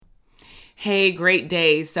Hey, great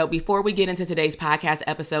day. So before we get into today's podcast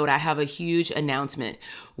episode, I have a huge announcement.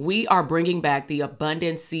 We are bringing back the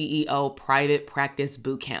Abundance CEO Private Practice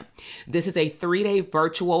Bootcamp. This is a 3-day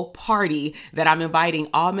virtual party that I'm inviting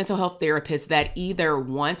all mental health therapists that either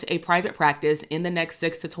want a private practice in the next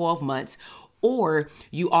 6 to 12 months, or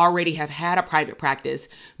you already have had a private practice,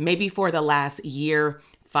 maybe for the last year,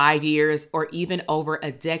 5 years, or even over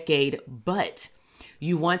a decade, but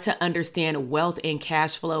you want to understand wealth and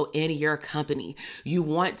cash flow in your company. You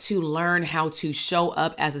want to learn how to show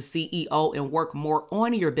up as a CEO and work more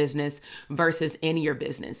on your business versus in your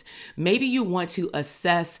business. Maybe you want to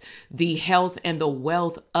assess the health and the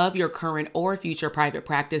wealth of your current or future private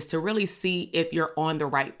practice to really see if you're on the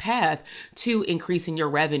right path to increasing your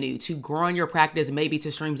revenue, to growing your practice, maybe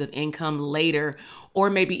to streams of income later, or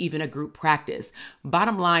maybe even a group practice.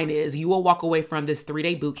 Bottom line is you will walk away from this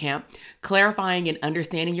 3-day bootcamp clarifying and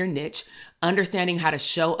understanding your niche, understanding how to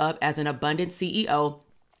show up as an abundant CEO,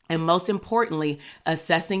 and most importantly,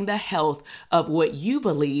 assessing the health of what you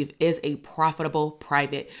believe is a profitable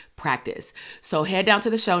private practice. So head down to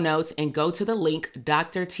the show notes and go to the link,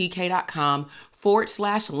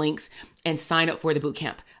 drtk.com/links, and sign up for the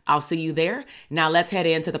bootcamp. I'll see you there. Now let's head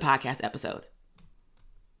into the podcast episode.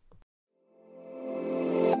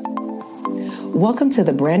 Welcome to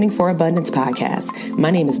the Branding for Abundance podcast. My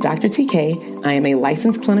name is Dr. TK. I am a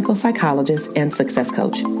licensed clinical psychologist and success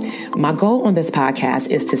coach. My goal on this podcast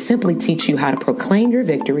is to simply teach you how to proclaim your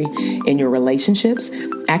victory in your relationships,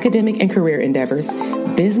 academic and career endeavors,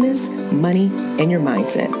 business, money, and your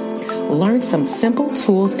mindset. Learn some simple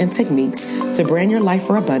tools and techniques to brand your life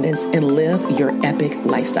for abundance and live your epic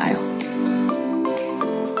lifestyle.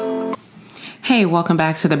 Hey, welcome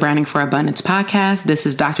back to the Branding for Abundance podcast. This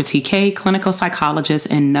is Dr. TK, clinical psychologist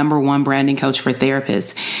and #1 branding coach for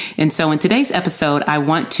therapists. And so in today's episode, I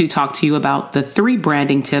want to talk to you about the 3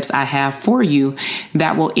 branding tips I have for you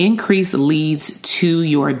that will increase leads to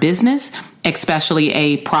your business, especially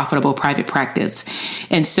a profitable private practice.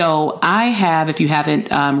 And so I have, if you haven't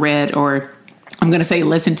read or I'm going to say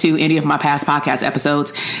listen to any of my past podcast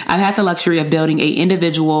episodes, I've had the luxury of building an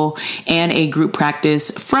individual and a group practice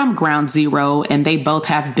from ground zero, and they both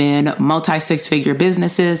have been multi-6-figure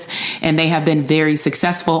businesses, and they have been very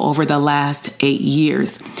successful over the last 8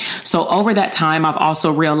 years. So over that time, I've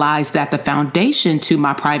also realized that the foundation to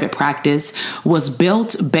my private practice was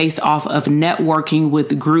built based off of networking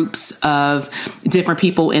with groups of different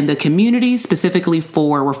people in the community, specifically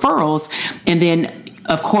for referrals. And then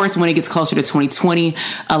of course, when it gets closer to 2020,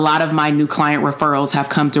 a lot of my new client referrals have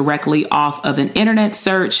come directly off of an internet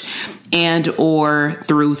search and or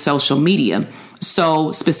through social media.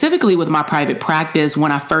 So specifically with my private practice,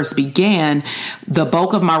 when I first began, the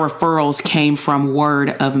bulk of my referrals came from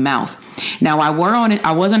word of mouth. Now I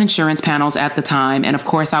was on insurance panels at the time. And of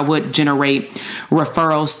course I would generate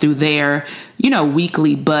referrals through there,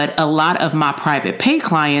 weekly, but a lot of my private pay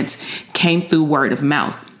clients came through word of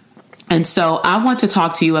mouth. And so I want to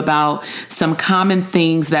talk to you about some common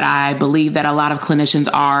things that I believe that a lot of clinicians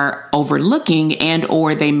are overlooking and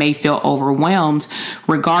or they may feel overwhelmed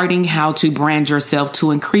regarding how to brand yourself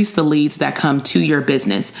to increase the leads that come to your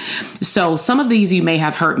business. So some of these you may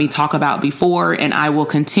have heard me talk about before, and I will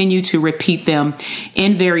continue to repeat them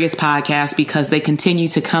in various podcasts because they continue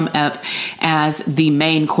to come up as the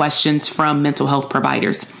main questions from mental health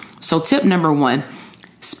providers. So tip number 1,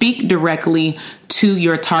 speak directly to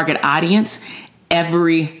your target audience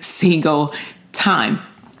every single time.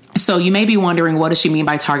 So you may be wondering, what does she mean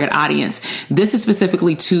by target audience? This is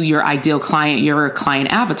specifically to your ideal client, your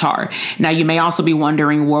client avatar. Now, you may also be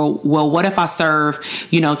wondering, well, what if I serve,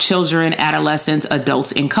 children, adolescents,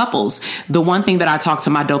 adults, and couples? The one thing that I talk to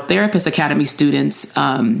my Dope Therapist Academy students,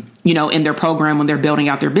 in their program when they're building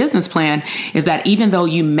out their business plan is that even though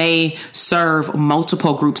you may serve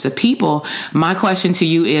multiple groups of people, my question to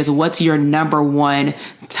you is, what's your number 1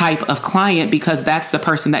 type of client? Because that's the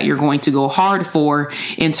person that you're going to go hard for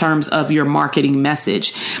in terms of your marketing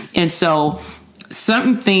message. And so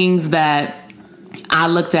some things that I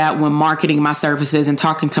looked at when marketing my services and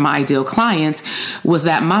talking to my ideal clients was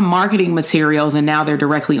that my marketing materials, and now they're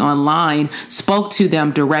directly online, spoke to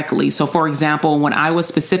them directly. So for example, when I was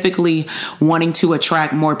specifically wanting to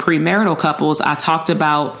attract more premarital couples, I talked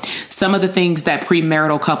about some of the things that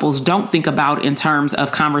premarital couples don't think about in terms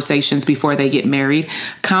of conversations before they get married,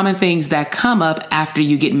 common things that come up after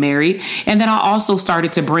you get married. And then I also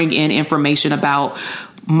started to bring in information about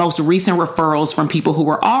most recent referrals from people who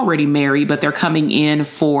were already married, but they're coming in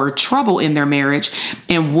for trouble in their marriage.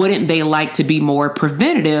 And wouldn't they like to be more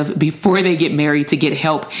preventative before they get married to get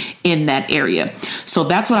help in that area? So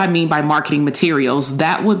that's what I mean by marketing materials.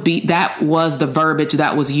 That was the verbiage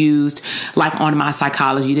that was used like on my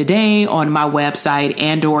Psychology Today, on my website,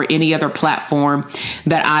 and or any other platform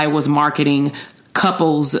that I was marketing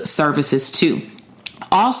couples services to.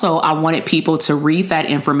 Also, I wanted people to read that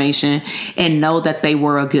information and know that they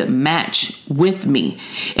were a good match with me.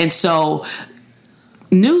 And so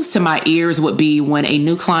news to my ears would be when a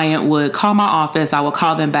new client would call my office, I would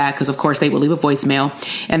call them back because, of course, they would leave a voicemail.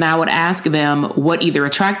 And I would ask them what either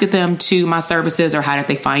attracted them to my services or how did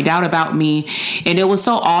they find out about me. And it was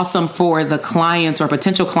so awesome for the clients or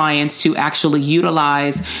potential clients to actually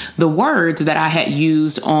utilize the words that I had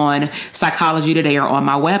used on Psychology Today or on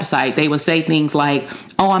my website. They would say things like,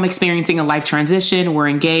 oh, I'm experiencing a life transition. We're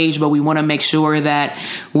engaged, but we want to make sure that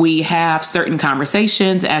we have certain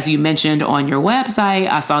conversations, as you mentioned on your website.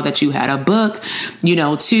 I saw that you had a book,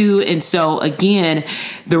 too. And so again,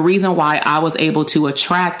 the reason why I was able to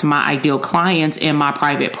attract my ideal clients in my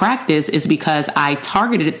private practice is because I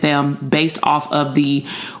targeted them based off of the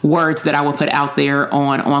words that I would put out there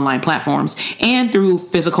on online platforms and through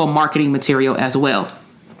physical marketing material as well.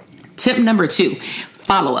 Tip number 2,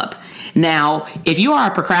 follow up. Now, if you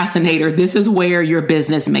are a procrastinator, this is where your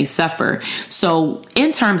business may suffer. So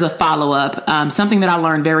in terms of follow-up, something that I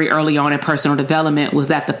learned very early on in personal development was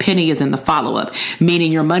that the penny is in the follow-up,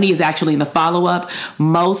 meaning your money is actually in the follow-up.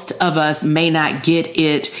 Most of us may not get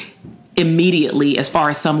it immediately as far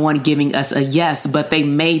as someone giving us a yes, but they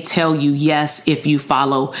may tell you yes if you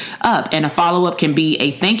follow up. And a follow-up can be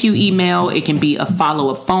a thank you email. It can be a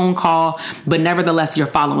follow-up phone call, but nevertheless, you're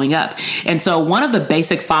following up. And so one of the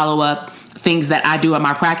basic follow-up things that I do in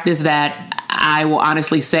my practice that I will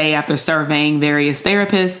honestly say, after surveying various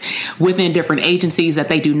therapists within different agencies, that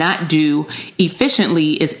they do not do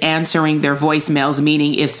efficiently is answering their voicemails.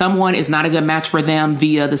 Meaning if someone is not a good match for them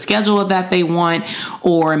via the schedule that they want,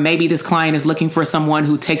 or maybe this client is looking for someone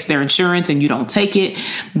who takes their insurance and you don't take it,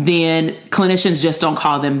 then clinicians just don't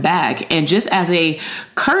call them back. And just as a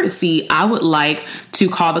courtesy, I would like to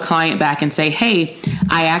call the client back and say, hey,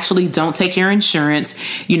 I actually don't take your insurance.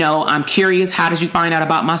 I'm curious, how did you find out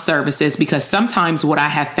about my services? Because sometimes what I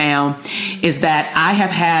have found is that I have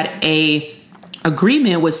had a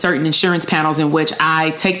agreement with certain insurance panels in which I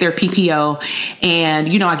take their PPO and,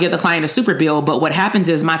 I give the client a super bill. But what happens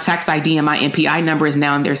is my tax ID and my NPI number is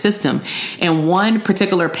now in their system. And one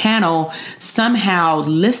particular panel somehow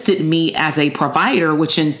listed me as a provider,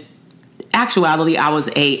 which in actuality, I was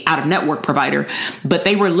a out-of-network provider, but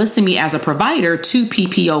they were listing me as a provider to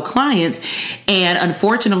PPO clients. And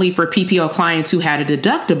unfortunately for PPO clients who had a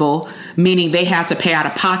deductible, meaning they had to pay out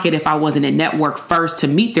of pocket if I wasn't in network first to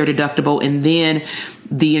meet their deductible, and then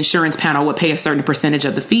the insurance panel would pay a certain percentage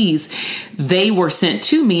of the fees, they were sent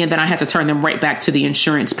to me, and then I had to turn them right back to the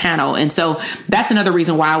insurance panel. And so that's another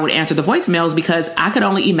reason why I would answer the voicemails, because I could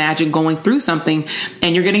only imagine going through something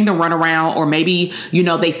and you're getting the runaround, or maybe,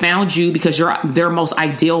 they found you because you're their most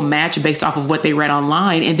ideal match based off of what they read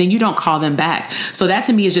online, and then you don't call them back. So that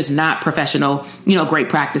to me is just not professional, great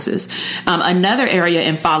practices. Another area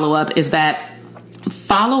in follow-up is that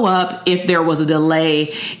follow up if there was a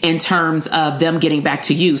delay in terms of them getting back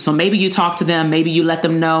to you. So maybe you talk to them, maybe you let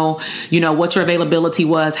them know, what your availability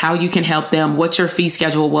was, how you can help them, what your fee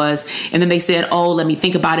schedule was. And then they said, oh, let me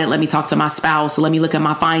think about it. Let me talk to my spouse. Let me look at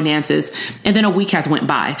my finances. And then a week has went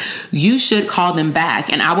by. You should call them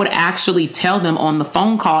back. And I would actually tell them on the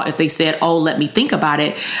phone call, if they said, oh, let me think about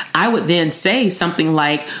it, I would then say something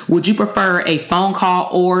like, would you prefer a phone call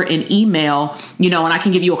or an email? And I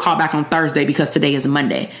can give you a call back on Thursday because today is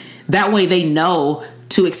Monday. That way they know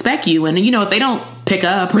to expect you. And, if they don't pick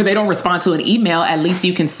up or they don't respond to an email, at least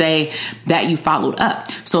you can say that you followed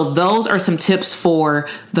up. So those are some tips for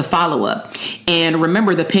the follow-up. And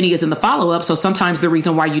remember, the penny is in the follow-up. So sometimes the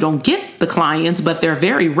reason why you don't get the clients, but they're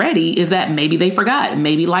very ready, is that maybe they forgot,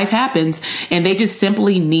 maybe life happens, and they just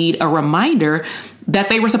simply need a reminder that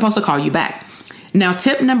they were supposed to call you back. Now,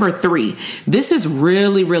 tip number 3, this is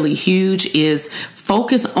really, really huge, is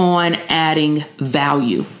focus on adding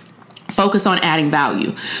value. Focus on adding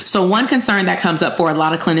value. So one concern that comes up for a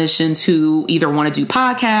lot of clinicians who either want to do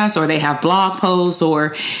podcasts, or they have blog posts,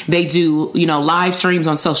 or they do, live streams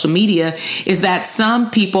on social media, is that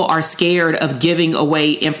some people are scared of giving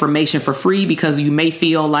away information for free because you may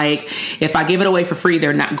feel like if I give it away for free,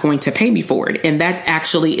 they're not going to pay me for it. And that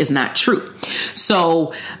actually is not true.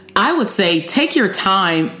 So I would say take your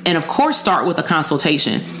time and, of course, start with a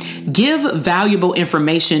consultation. Give valuable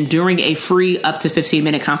information during a free up to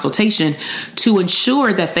 15-minute consultation to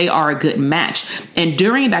ensure that they are a good match. And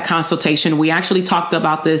during that consultation, we actually talked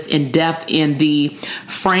about this in depth in the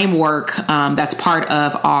framework that's part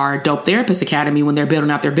of our Dope Therapist Academy when they're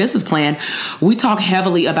building out their business plan. We talk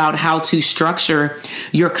heavily about how to structure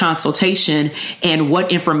your consultation and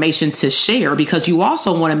what information to share, because you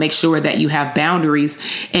also want to make sure that you have boundaries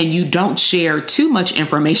and you don't share too much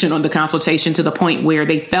information on the consultation to the point where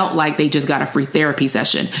they felt like they just got a free therapy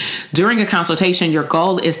session. During a consultation, your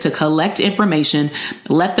goal is to collect information,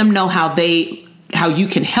 let them know how you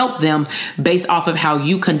can help them based off of how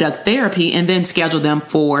you conduct therapy, and then schedule them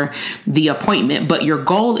for the appointment. But your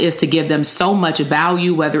goal is to give them so much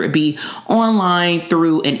value, whether it be online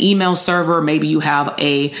through an email server, maybe you have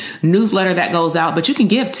a newsletter that goes out, but you can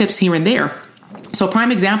give tips here and there. So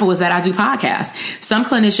prime example is that I do podcasts. Some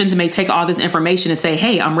clinicians may take all this information and say,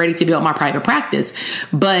 hey, I'm ready to build my private practice.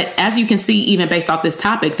 But as you can see, even based off this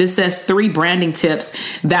topic, this says 3 branding tips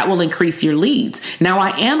that will increase your leads. Now, I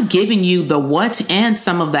am giving you the what and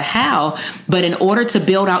some of the how, but in order to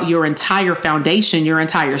build out your entire foundation, your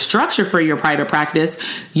entire structure for your private practice,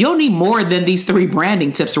 you'll need more than these 3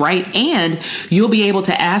 branding tips, right? And you'll be able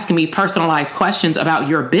to ask me personalized questions about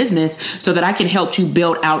your business so that I can help you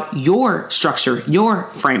build out your structure, your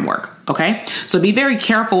framework. Okay. So be very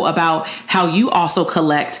careful about how you also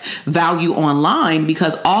collect value online,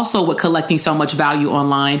 because also with collecting so much value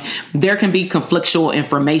online, there can be conflictual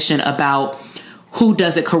information about who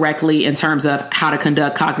does it correctly in terms of how to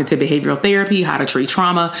conduct cognitive behavioral therapy, how to treat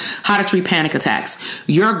trauma, how to treat panic attacks.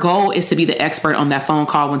 Your goal is to be the expert on that phone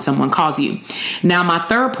call when someone calls you. Now, my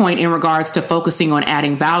third point in regards to focusing on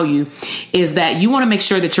adding value is that you want to make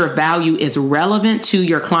sure that your value is relevant to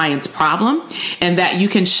your client's problem and that you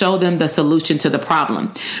can show them the solution to the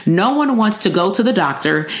problem. No one wants to go to the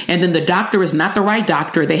doctor and then the doctor is not the right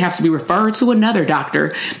doctor. They have to be referred to another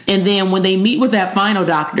doctor. And then when they meet with that final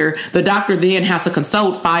doctor, the doctor then has to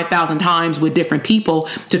consult 5,000 times with different people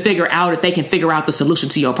to figure out if they can figure out the solution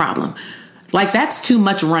to your problem. Like, that's too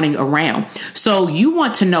much running around. So you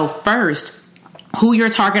want to know first who your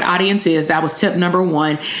target audience is. That was tip number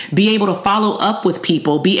 1. Be able to follow up with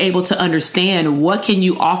people, be able to understand what can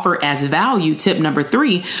you offer as value. Tip number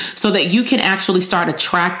 3, so that you can actually start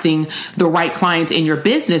attracting the right clients in your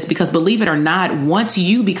business. Because believe it or not, once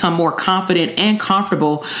you become more confident and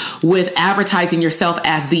comfortable with advertising yourself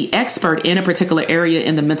as the expert in a particular area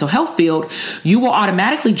in the mental health field, you will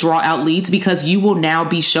automatically draw out leads because you will now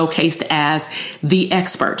be showcased as the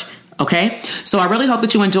expert. Okay, so I really hope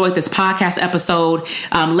that you enjoyed this podcast episode.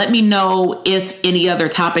 Let me know if any other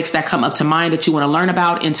topics that come up to mind that you want to learn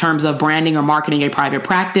about in terms of branding or marketing a private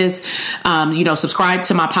practice. Subscribe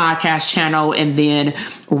to my podcast channel and then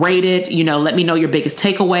rate it. Let me know your biggest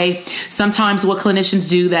takeaway. Sometimes what clinicians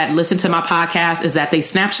do that listen to my podcast is that they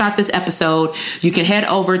snapshot this episode. You can head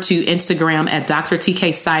over to Instagram at Dr.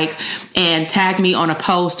 TK Psych and tag me on a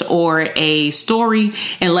post or a story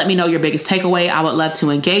and let me know your biggest takeaway. I would love to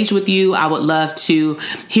engage with you. I would love to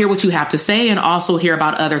hear what you have to say and also hear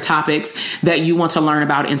about other topics that you want to learn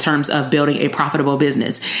about in terms of building a profitable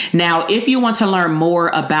business. Now, if you want to learn more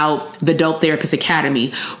about the Dope Therapist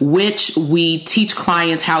Academy, which we teach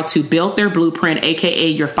clients how to build their blueprint, aka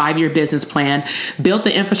your 5-year business plan, build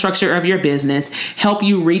the infrastructure of your business, help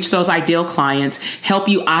you reach those ideal clients, help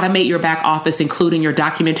you automate your back office, including your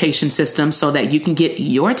documentation system so that you can get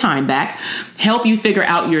your time back, help you figure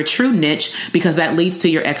out your true niche because that leads to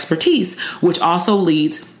your expertise, which also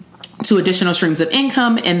leads to additional streams of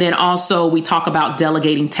income. And then also we talk about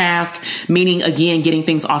delegating tasks, meaning again, getting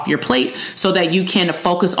things off your plate so that you can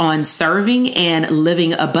focus on serving and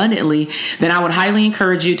living abundantly. Then I would highly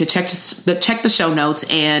encourage you to check the show notes.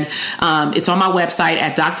 And it's on my website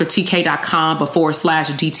at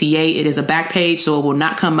drtk.com/DTA. It is a back page, so it will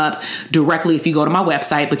not come up directly if you go to my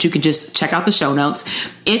website, but you can just check out the show notes.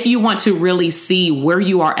 If you want to really see where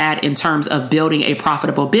you are at in terms of building a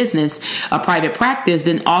profitable business, a private practice,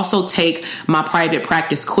 then also take my private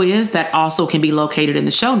practice quiz that also can be located in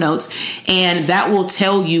the show notes. And that will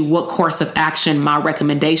tell you what course of action, my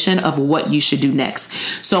recommendation of what you should do next.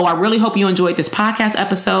 So I really hope you enjoyed this podcast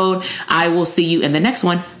episode. I will see you in the next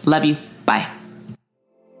one. Love you. Bye.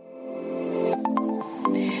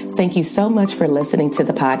 Thank you so much for listening to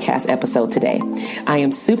the podcast episode today. I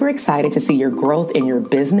am super excited to see your growth in your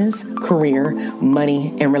business, career,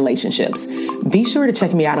 money, and relationships. Be sure to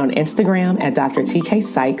check me out on Instagram at Dr. TK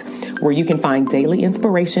Psych, where you can find daily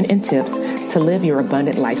inspiration and tips to live your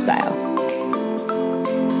abundant lifestyle.